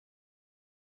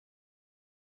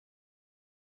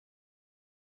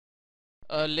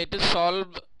Let us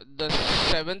solve the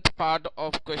seventh part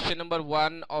of question number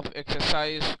 1 of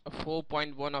exercise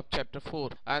 4.1 of chapter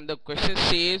 4, and the question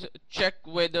says check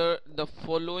whether the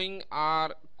following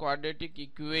are quadratic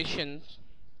equations.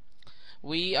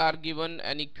 We are given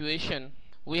an equation.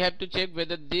 We have to check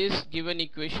whether this given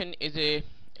equation is a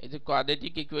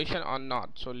quadratic equation or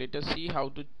not. So let us see how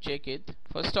to check it.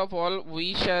 First of all,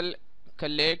 we shall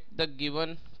collect the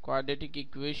given quadratic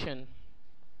equation,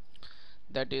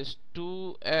 that is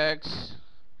 2x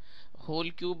whole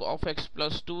cube of x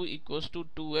plus 2 equals to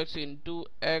 2x into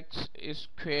x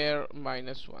square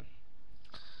minus 1.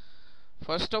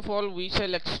 First of all, we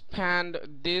shall expand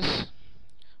this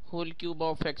whole cube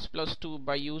of x plus 2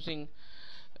 by using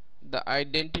the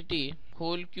identity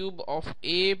whole cube of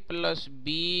a plus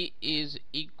b is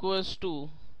equals to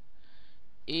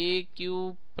a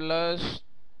cube plus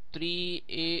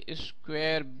 3a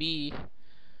square b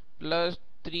plus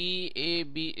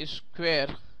 3ab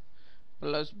square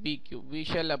plus b cube. We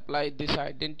shall apply this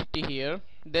identity here.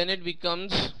 Then it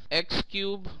becomes x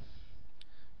cube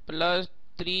plus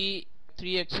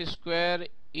 3x square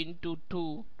into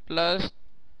 2 plus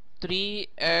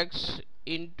 3x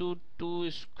into 2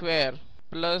 square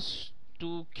plus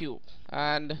 2 cube,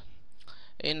 and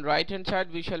in right hand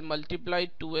side we shall multiply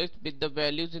 2x with the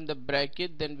values in the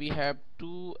bracket. Then we have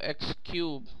 2x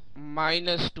cube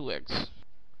minus 2x.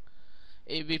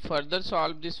 If we further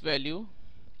solve this value,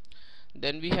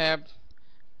 then we have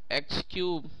x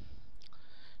cube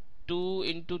 2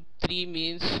 into 3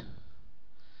 means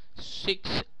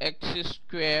 6x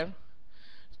square,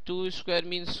 2 square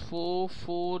means 4,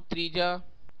 4 3 ja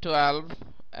 12,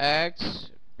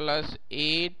 x plus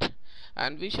 8,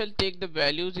 and we shall take the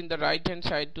values in the right hand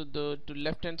side to the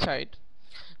left hand side.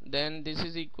 Then this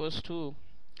is equals to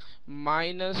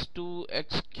minus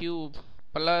 2x cube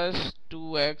plus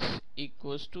 2x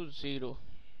equals to 0,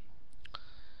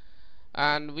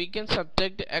 and we can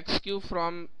subtract x cube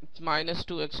from minus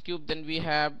 2x cube. Then we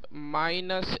have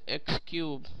minus x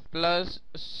cube plus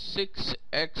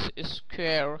 6x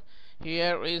square.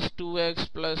 Here is 2x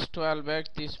plus 12x,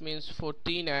 this means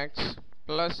 14x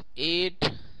plus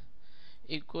 8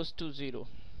 equals to 0.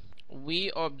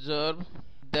 We observe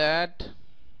that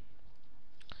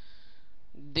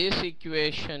this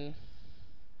equation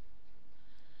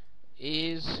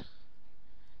is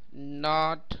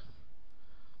not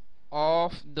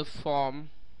of the form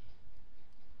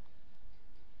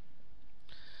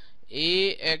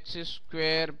ax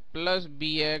square plus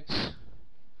bx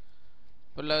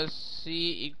plus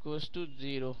c equals to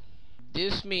 0.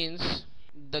 This means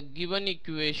the given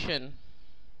equation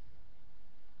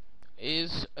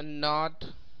is not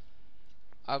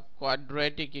a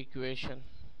quadratic equation.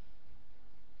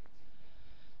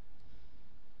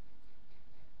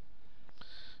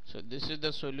 So this is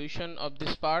the solution of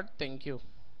this part. Thank you.